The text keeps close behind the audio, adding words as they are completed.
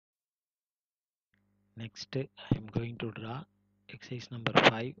Next, I am going to draw exercise number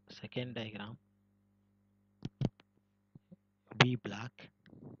 5, second diagram. Be black.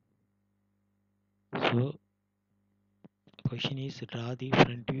 So, question is draw the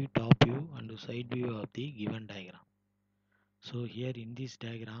front view, top view, and side view of the given diagram. So, here in this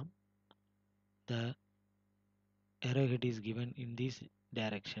diagram, the arrowhead is given in this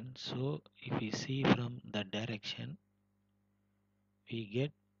direction. So, if we see from the direction, we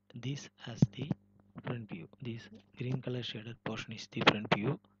get this as the front view. This green color shaded portion is the front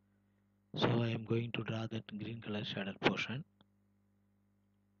view. So I am going to draw that green color shaded portion.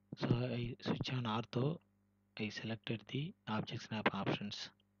 So I switch on ortho. I selected the object snap options.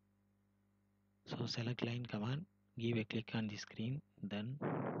 So select line command, give a click on the screen, then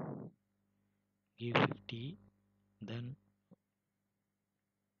give 50, then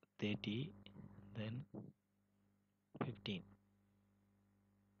 30, then 15.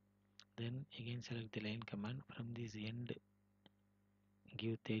 Then again select the line command, from this end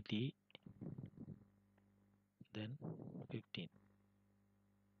give 30, then 15.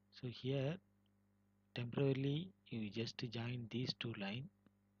 So here temporarily you just join these two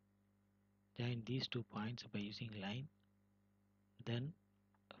points by using line. Then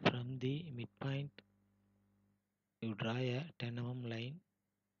from the midpoint you draw a 10 mm line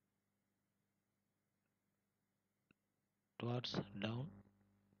towards down.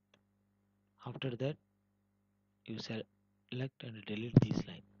 After that you select and delete this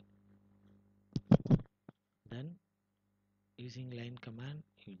line. Then using line command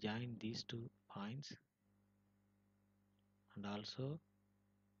you join these two points, and also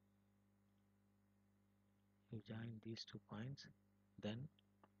you join these two points, then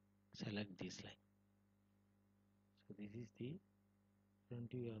select this line. So this is the front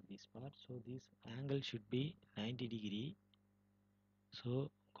view of this part. So this angle should be 90 degree.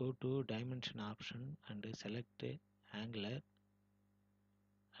 So go to dimension option and select angular,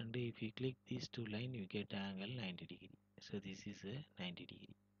 and if you click these two lines you get angle 90 degree. So this is a 90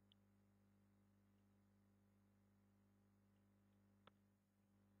 degree.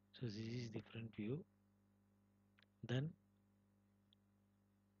 So this is the front view. Then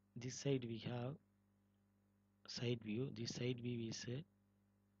this side we have side view. This side view is a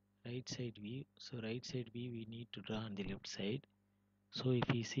right side view. So right side view we need to draw on the left side. So if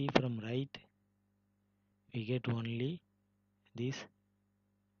we see from right, we get only this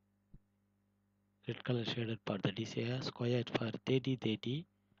red color shaded part, that is a square for 30 30.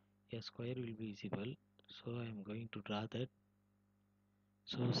 A square will be visible. So I am going to draw that.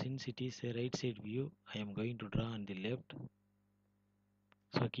 So since it is a right side view, I am going to draw on the left.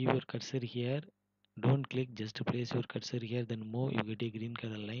 So keep your cursor here. Don't click, just place your cursor here, then move, you get a green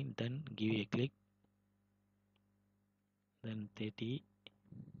color line, then give a click, then 30,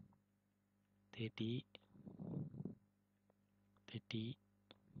 30, 30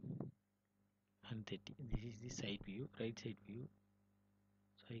 and 30. This is the side view, right side view.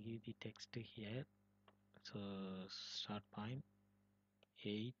 So I give the text here. So start point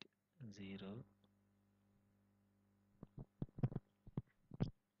 8 0,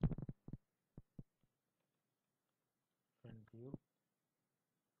 front view.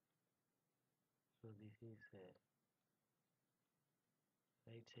 So this is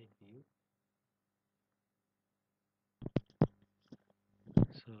right side view.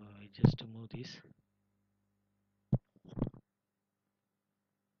 So I just move this.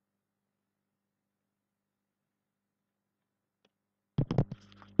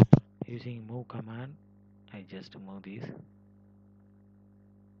 Using move command, I just move this.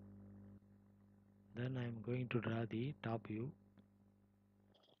 Then I am going to draw the top view.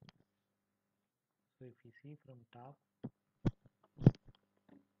 So if you see from top,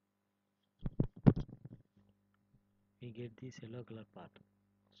 we get this yellow color part.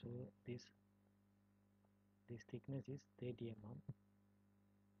 So this thickness is 30 mm.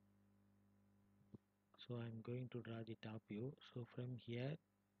 So I am going to draw the top view. So from here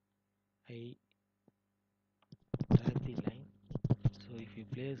I drag the line. So if you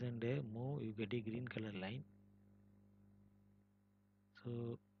place and move, you get a green color line.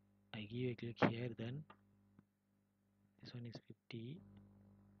 So I give a click here, then this one is 50.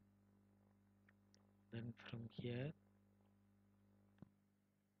 Then from here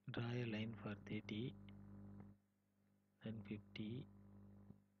draw a line for 30, then 50,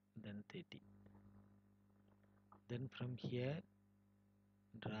 then 30. Then from here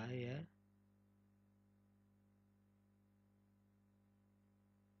draw a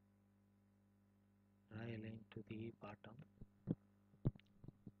line to the bottom,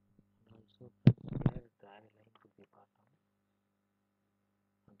 and also from here draw a line to the bottom,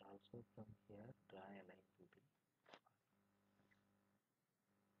 and also from here draw a line to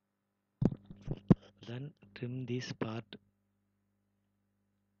the, then trim this part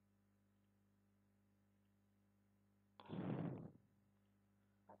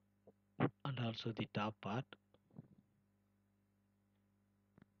and also the top part,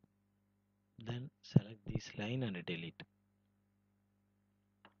 then select this line and delete.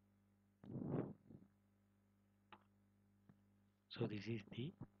 So this is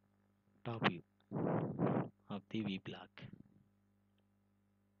the top view of the V block.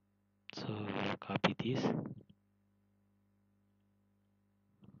 So copy this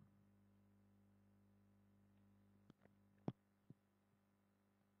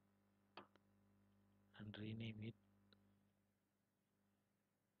and rename it.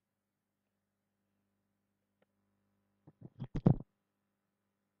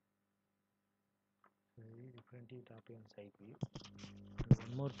 Very different top and side view. And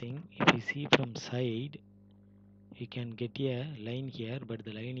one more thing, if you see from side, you can get a line here, but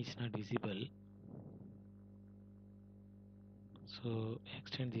the line is not visible. So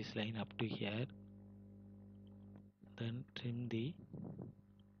extend this line up to here, then trim the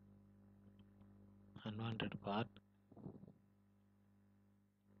unwanted part,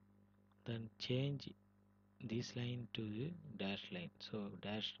 then change this line to the dash line. So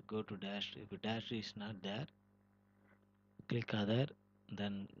dash, go to dash. If dash is not there, click other,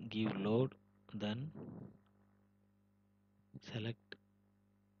 then give load, then select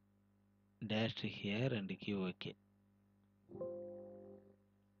dash here and give OK.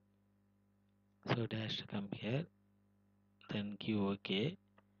 So dash come here, then give OK.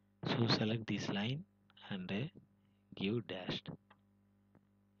 So select this line and give dashed.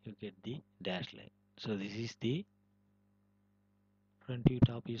 You get the dash line. So this is the front view,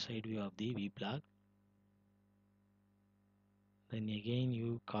 top view, side view of the V block. Then again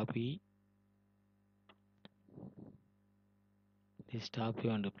you copy this top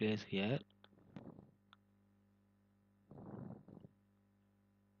view and place here.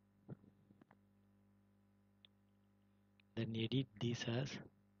 Then edit this as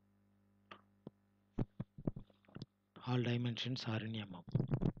all dimensions are in mm.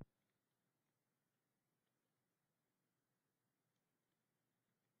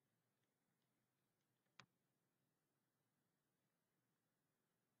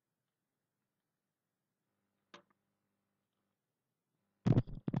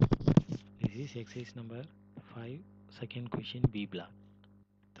 This is exercise number 5, second question B block.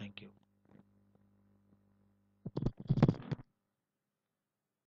 Thank you.